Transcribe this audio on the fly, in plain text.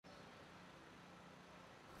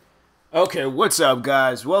Okay, what's up,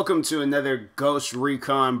 guys? Welcome to another Ghost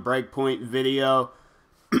Recon Breakpoint video.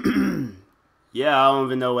 Yeah, I don't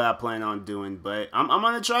even know what I plan on doing, but I'm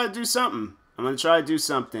gonna try to do something. I'm gonna try to do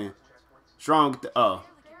something. What's wrong with oh.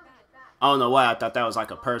 I don't know why I thought that was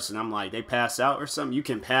like a person. I'm like, they pass out or something? You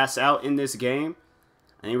can pass out in this game?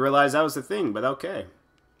 I didn't realize that was the thing, but okay.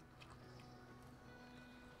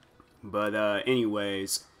 But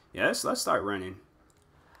anyways, yes, let's start running.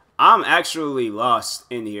 I'm actually lost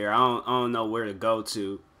in here. I don't know where to go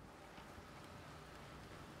to.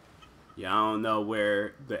 Yeah, I don't know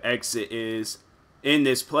where the exit is in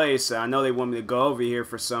this place. I know they want me to go over here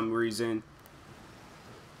for some reason.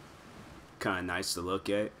 Kind of nice to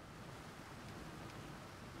look at.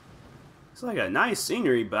 It's like a nice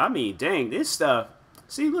scenery, but I mean, dang, this stuff.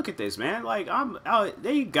 See, look at this, man. Like,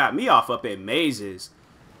 they got me off up at mazes.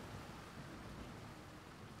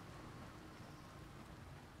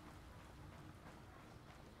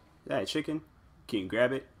 Is that a chicken? Can you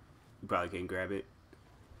grab it? You probably can't grab it.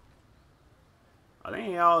 Oh, they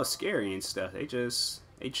ain't all scary and stuff. They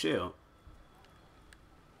chill.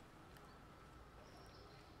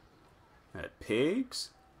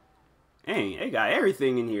 Pigs? Dang, they got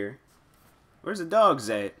everything in here. Where's the dogs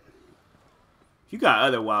at? If you got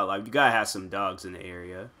other wildlife, you gotta have some dogs in the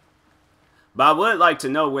area. But I would like to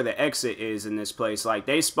know where the exit is in this place. Like,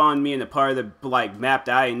 they spawned me in a part of the map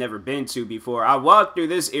that I ain't never been to before. I walked through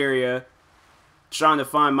this area trying to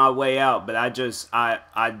find my way out, but I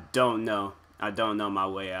don't know. I don't know my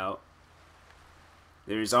way out.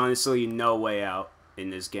 There's honestly no way out in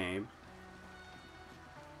this game.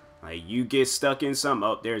 Like, you get stuck in something.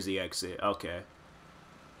 Oh, there's the exit. Okay.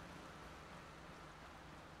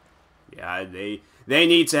 Yeah, they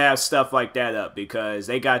need to have stuff like that up because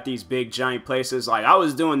they got these big giant places. Like, I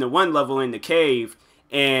was doing the one level in the cave,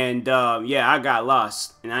 and yeah, I got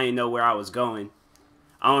lost, and I didn't know where I was going.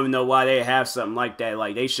 I don't even know why they have something like that.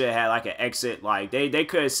 Like, they should have had like an exit. Like, they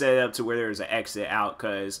could have set it up to where there was an exit out,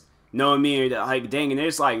 because knowing me, like, dang, and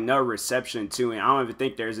there's like no reception to it. I don't even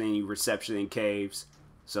think there's any reception in caves.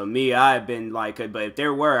 So me, I've been like, but if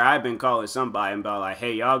there were, I've been calling somebody and about like,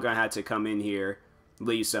 hey, y'all gonna have to come in here,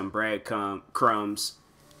 leave some bread crumbs,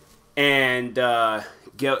 and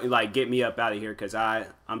get me up out of here, because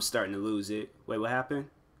I'm starting to lose it. Wait, what happened?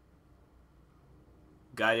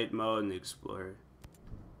 Guided mode and explorer.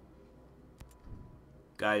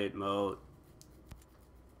 Guided mode.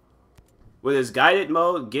 Will this guided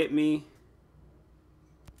mode get me?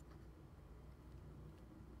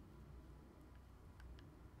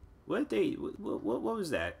 What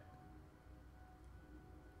was that?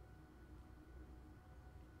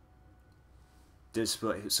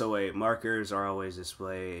 Display. So wait, markers are always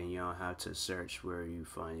displayed, and you don't have to search where you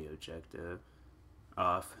find the objective.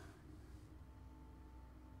 Off.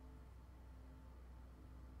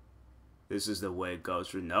 This is the way it goes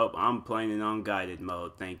through. Nope, I'm playing on guided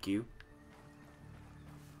mode. Thank you.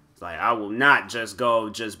 It's like, I will not just go,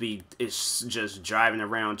 it's just driving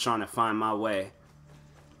around trying to find my way.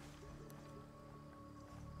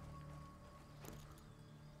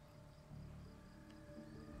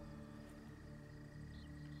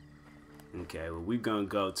 Okay, well, we're gonna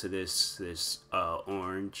go to this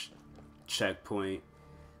orange checkpoint.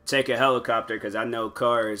 Take a helicopter, because I know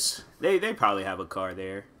cars, they probably have a car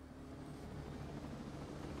there.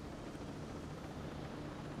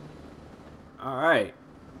 Alright,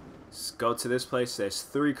 let's go to this place that's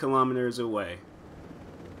 3 kilometers away.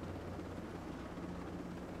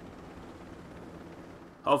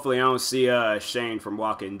 Hopefully I don't see Shane from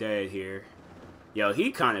Walking Dead here. Yo,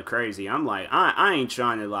 he kind of crazy. I'm like, I ain't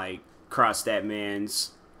trying to like cross that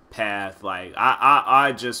man's path. Like,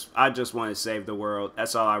 I just want to save the world.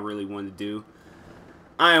 That's all I really want to do.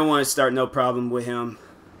 I don't want to start no problem with him.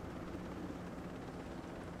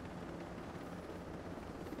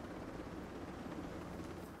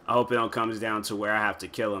 I hope it don't comes down to where I have to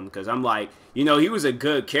kill him, because I'm like, you know, he was a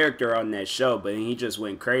good character on that show, but he just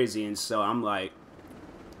went crazy, and so I'm like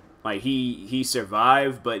he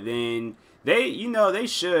survived, but then they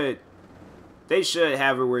should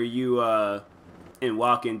have it where you in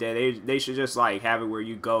Walking Dead, they should just like have it where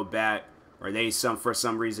you go back, or for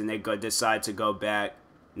some reason they decide to go back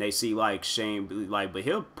and they see like Shane, like, but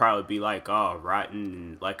he'll probably be like all rotten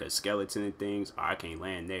and like a skeleton and things. Oh, I can't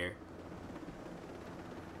land there.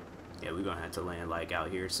 Yeah, we're gonna have to land like out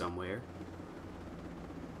here somewhere.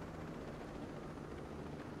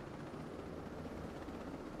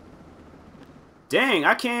 Dang,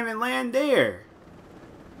 I can't even land there.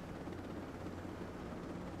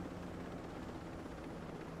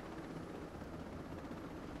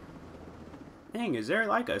 Dang, is there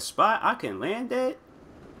like a spot I can land at?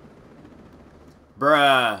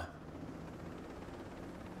 Bruh.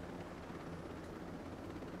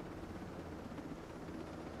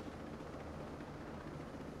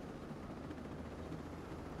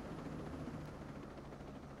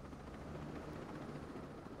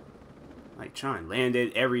 Like, trying to land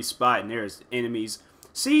at every spot and there's enemies.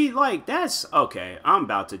 See, like, that's... Okay, I'm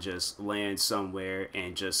about to just land somewhere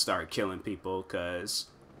and just start killing people, because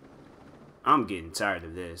I'm getting tired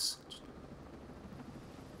of this.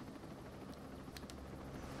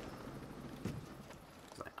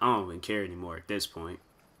 Like, I don't even care anymore at this point.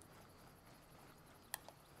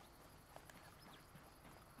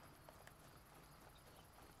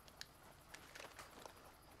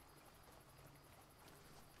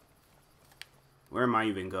 Where am I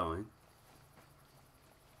even going?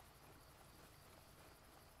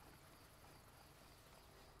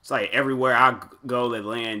 It's like everywhere I go to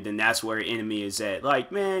land, then that's where enemy is at.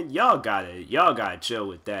 Like, man, y'all gotta chill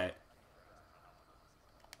with that.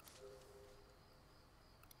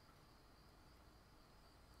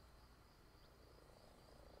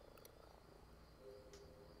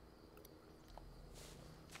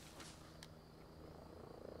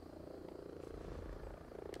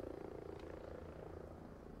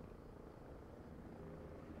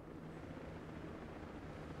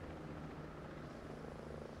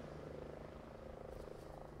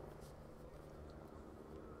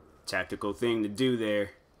 Tactical thing to do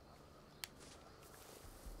there.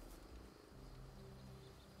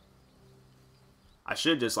 I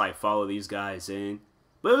should just like follow these guys in.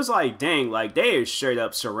 But it was like, dang, like they are straight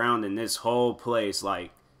up surrounding this whole place.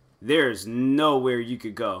 Like, there's nowhere you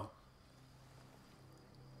could go.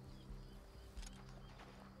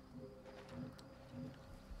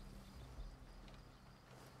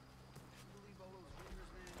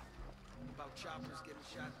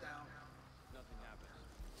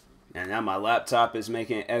 And now my laptop is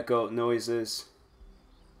making echo noises.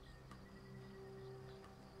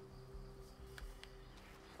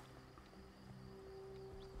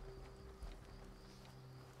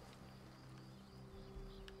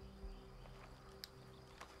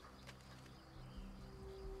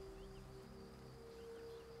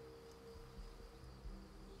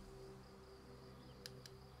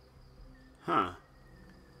 Huh.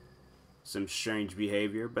 Some strange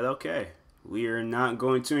behavior, but okay. We are not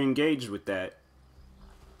going to engage with that.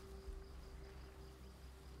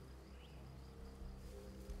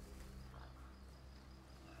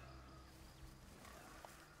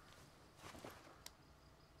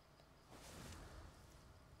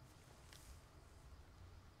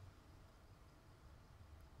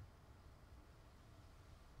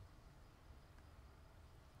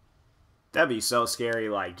 That'd be so scary,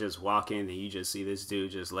 like, just walk in and you just see this dude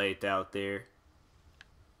just laid out there.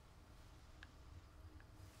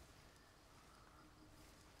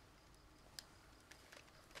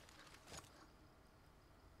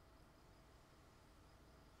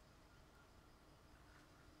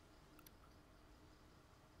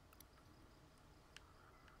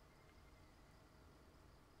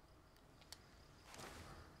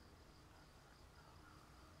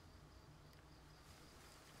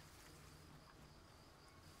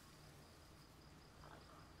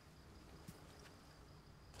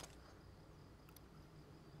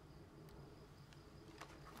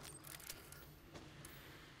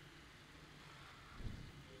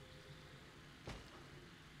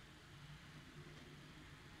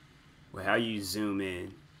 Well, how you zoom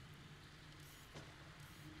in?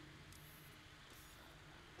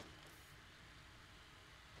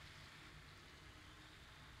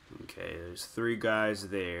 Okay, there's 3 guys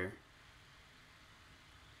there.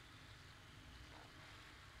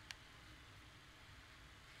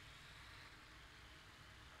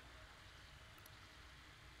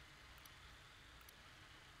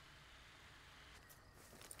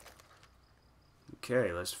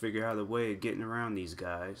 Okay, let's figure out a way of getting around these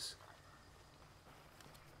guys.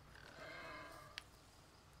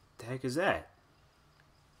 The heck is that?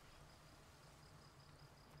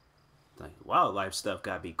 Like, wildlife stuff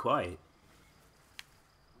gotta be quiet.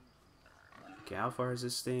 Okay, how far is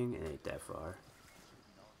this thing? It ain't that far.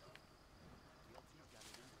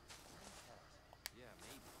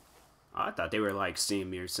 Oh, I thought they were like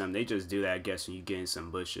seeing me or something. They just do that, I guess, when you get in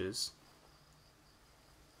some bushes.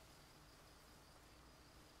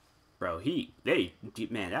 Bro,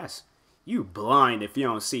 man, that's... You blind if you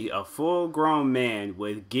don't see a full-grown man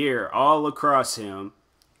with gear all across him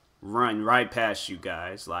run right past you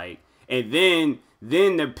guys. Like, and then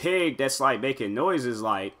the pig that's like making noises,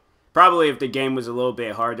 like, probably if the game was a little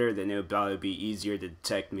bit harder, then it would probably be easier to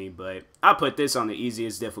detect me. But I put this on the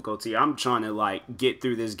easiest difficulty. I'm trying to like get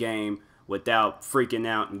through this game without freaking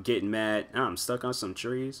out and getting mad. Oh, I'm stuck on some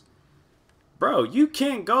trees. Bro, you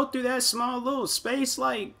can't go through that small little space.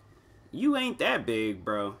 Like, you ain't that big,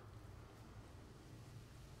 bro.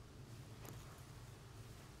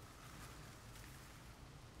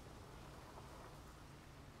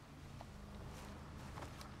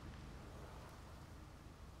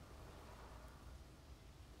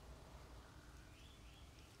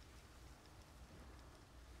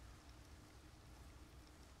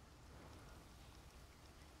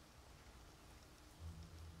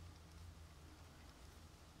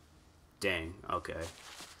 Dang, okay.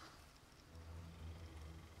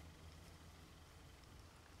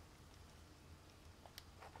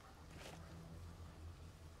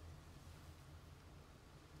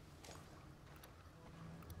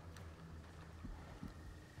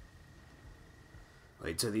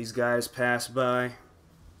 Wait till these guys pass by.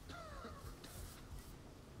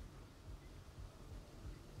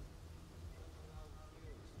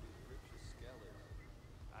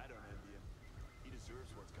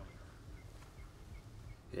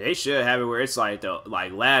 They should have it where it's like the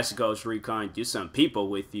last Ghost Recon, do some people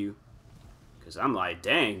with you. Cause I'm like,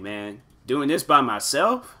 dang man, doing this by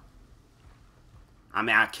myself? I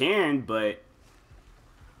mean I can, but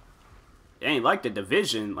it ain't like the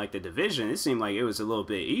Division. Like the Division, it seemed like it was a little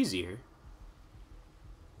bit easier.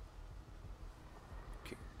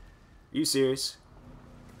 Okay. You serious?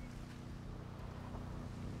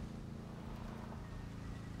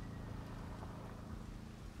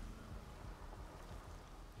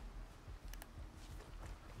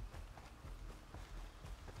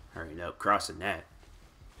 Hurry up, crossing that.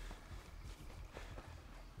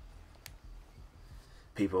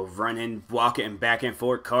 People running, walking back and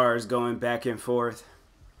forth, cars going back and forth.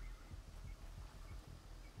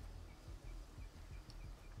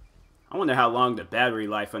 I wonder how long the battery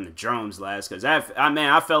life on the drones lasts, because I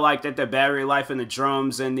felt like that the battery life on the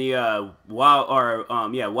drones and the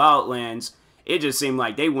Wildlands, it just seemed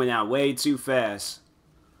like they went out way too fast.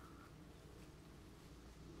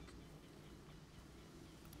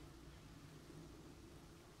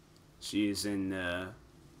 She is in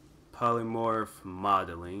polymorph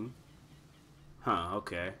modeling. Huh,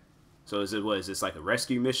 okay. So is this like a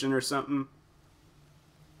rescue mission or something?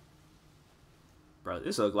 Bro,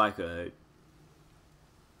 this look like a...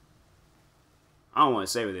 I don't want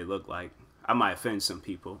to say what they look like. I might offend some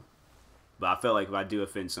people. But I feel like if I do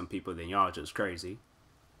offend some people, then y'all just crazy.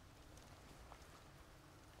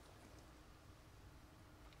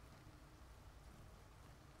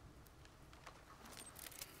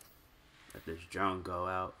 Let this drone go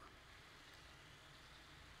out.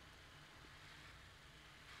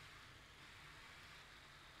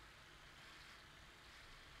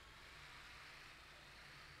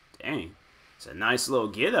 Dang, it's a nice little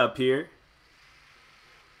get up here.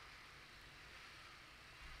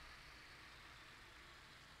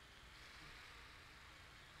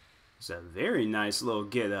 It's a very nice little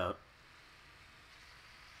get up.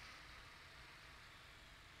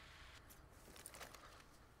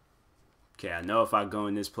 Okay, I know if I go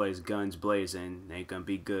in this place guns blazing, it ain't gonna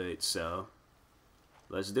be good, so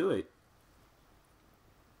let's do it.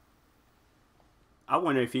 I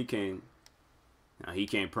wonder if he can... No, he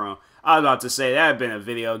can't prone. I was about to say, that would have been a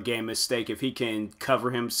video game mistake if he can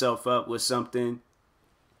cover himself up with something.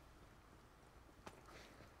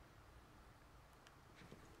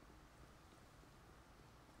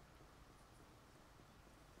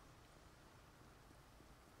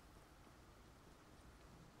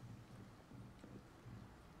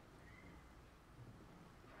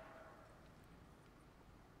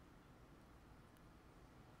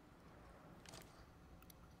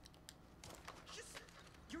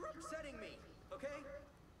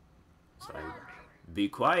 It's like, be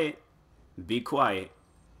quiet. Be quiet.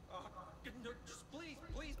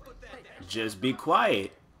 Just be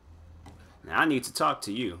quiet. Now I need to talk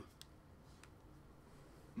to you.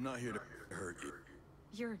 I'm not here to hurt you.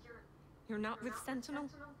 You're not with Sentinel?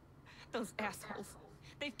 Those assholes.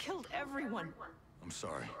 They've killed everyone. I'm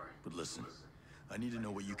sorry, but listen. I need to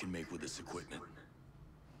know what you can make with this equipment.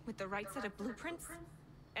 With the right set of blueprints?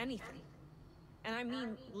 Anything. And I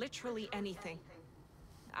mean literally anything.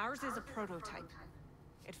 Ours is a prototype.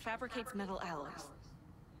 It fabricates metal alloys.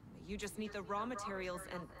 You just need the raw materials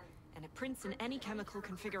and it prints in any chemical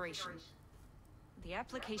configuration. The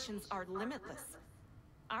applications are limitless.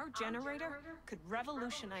 Our generator could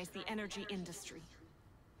revolutionize the energy industry.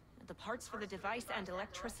 The parts for the device and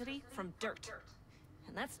electricity from dirt.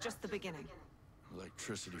 And that's just the beginning.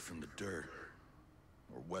 Electricity from the dirt.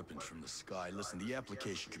 Or weapons from the sky. Listen, the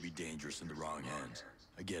application could be dangerous in the wrong hands.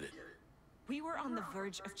 I get it. We were on the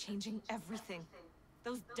verge of changing everything.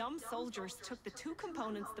 Those dumb soldiers took the two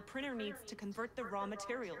components the printer needs to convert the raw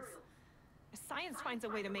materials. Science finds a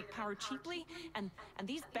way to make power cheaply, and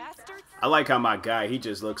these bastards... I like how my guy, he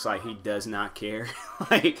just looks like he does not care.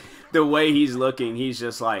 Like, the way he's looking, he's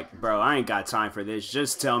just like, bro, I ain't got time for this.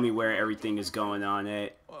 Just tell me where everything is going on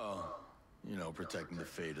at. Well, you know, protecting the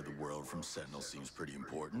fate of the world from Sentinel seems pretty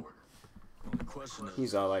important. The question is...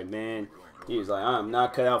 He's all like, man, he's like, I'm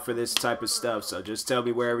not cut out for this type of stuff, so just tell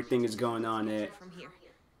me where everything is going on at. From here.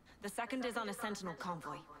 The second is on a Sentinel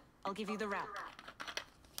convoy. I'll give you the route.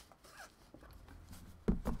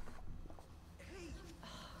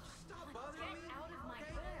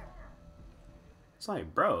 It's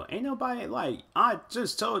like, bro, ain't nobody, like, I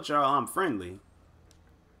just told y'all I'm friendly.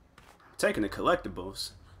 I'm taking the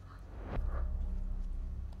collectibles.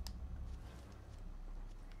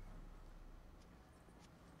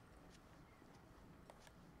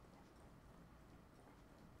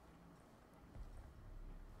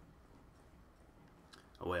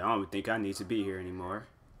 Oh, wait, I don't think I need to be here anymore.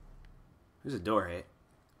 There's a door hit.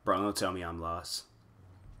 Bro, don't tell me I'm lost.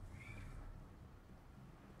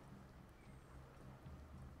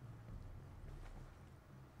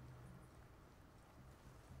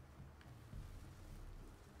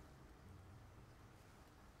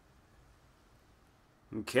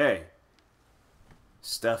 Okay.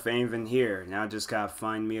 Stuff ain't even here. Now I just gotta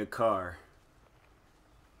find me a car.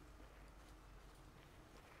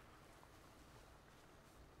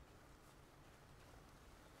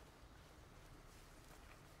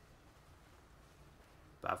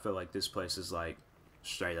 But I feel like this place is like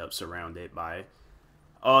straight up surrounded by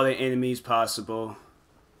all the enemies possible.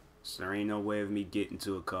 So there ain't no way of me getting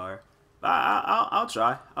to a car. But I'll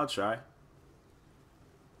try. I'll try.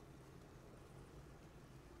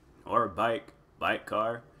 Or a bike. Bike,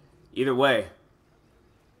 car. Either way.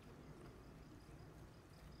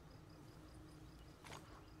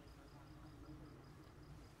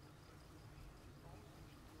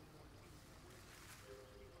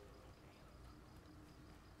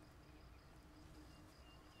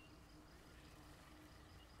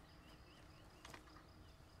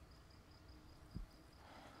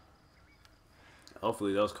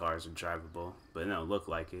 Hopefully those cars are drivable. But it don't look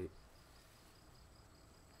like it.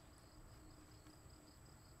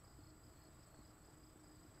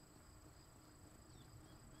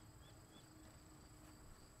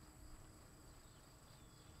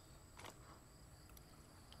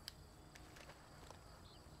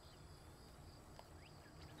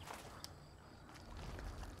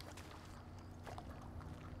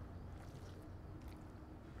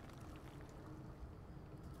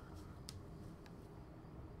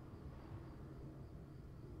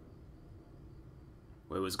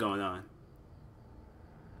 Wait, what's going on?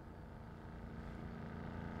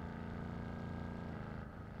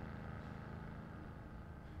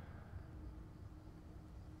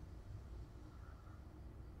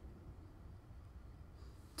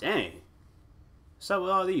 Dang. What's up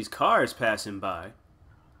with all these cars passing by?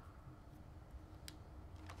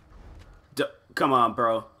 Come on,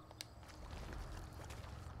 bro.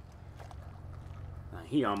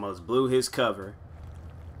 He almost blew his cover.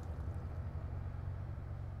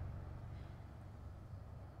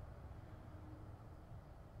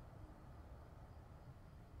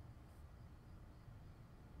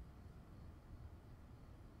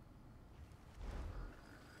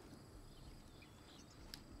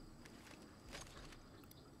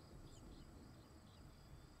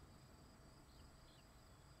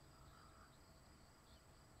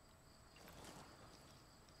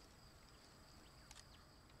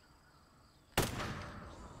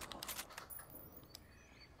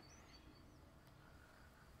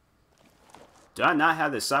 Do I not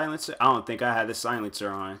have the silencer? I don't think I had the silencer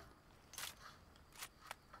on.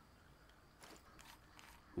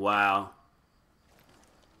 Wow.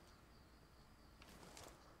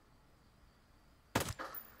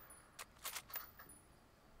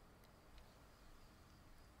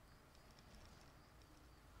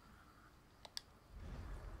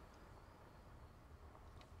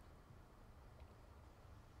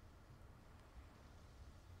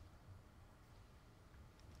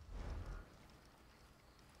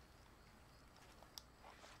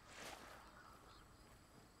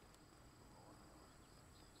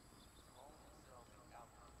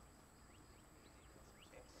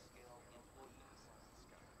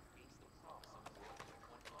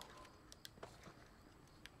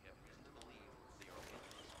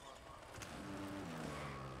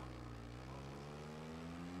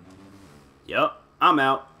 Yup, I'm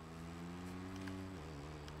out.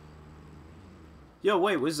 Yo,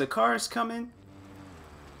 wait, was the cars coming?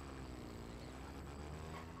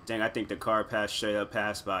 Dang, I think the car passed straight up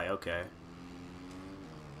passed by. Okay.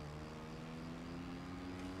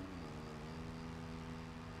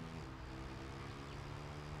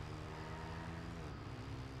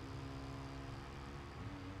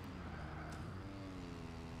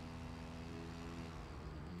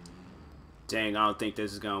 Dang, I don't think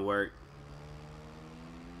this is gonna work.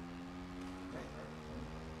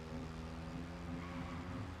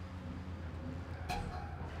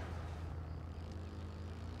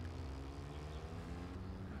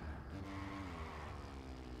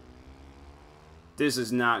 This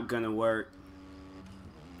is not gonna work.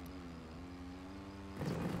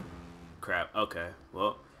 Crap, okay.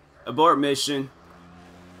 Well, abort mission.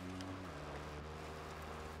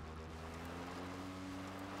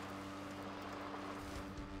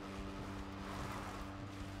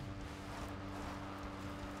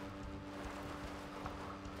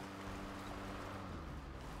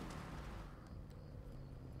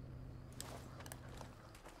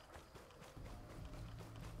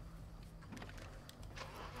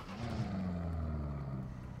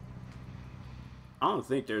 I don't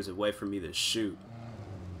think there's a way for me to shoot.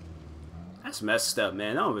 That's messed up,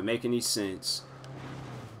 man. That don't even make any sense.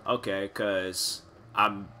 Okay, cause I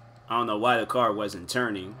don't know why the car wasn't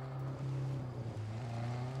turning.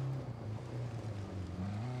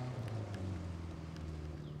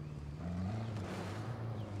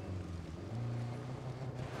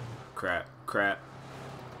 Crap, crap.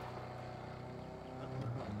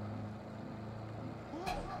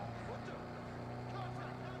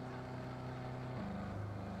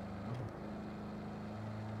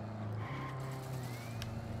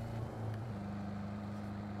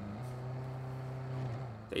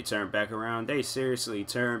 They turned back around. They seriously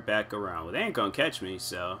turned back around. Well, they ain't gonna catch me,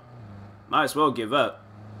 so might as well give up.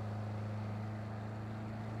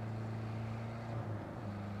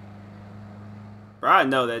 Bro, I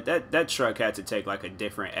know that truck had to take like a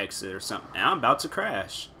different exit or something. And I'm about to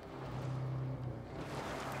crash.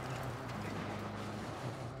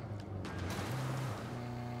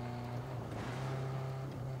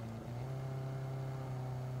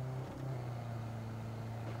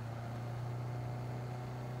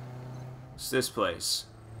 It's this place.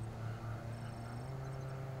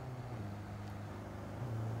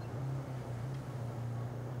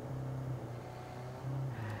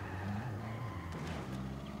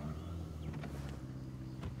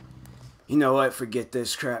 You know what? Forget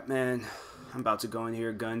this crap, man. I'm about to go in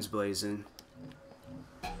here guns blazing.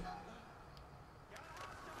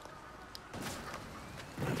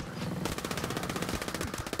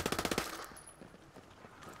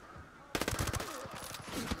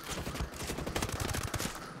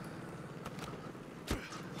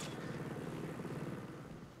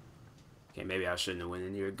 Okay, maybe I shouldn't have went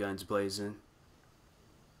in here guns blazing.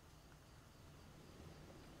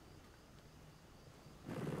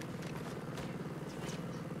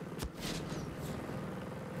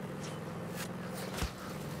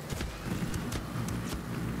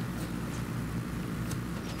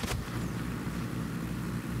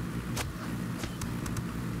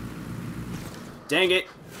 Dang it.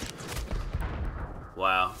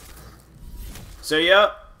 Wow. So,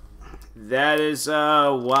 yep. That is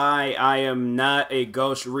why I am not a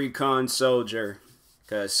Ghost Recon soldier.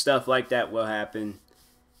 Because stuff like that will happen.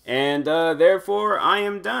 And therefore, I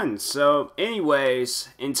am done. So, anyways,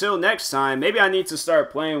 until next time, maybe I need to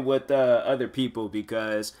start playing with other people.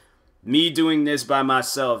 Because me doing this by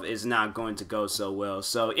myself is not going to go so well.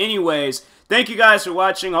 So, anyways, thank you guys for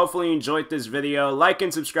watching. Hopefully you enjoyed this video. Like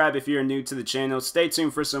and subscribe if you're new to the channel. Stay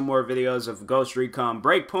tuned for some more videos of Ghost Recon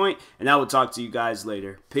Breakpoint. And I will talk to you guys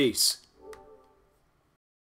later. Peace.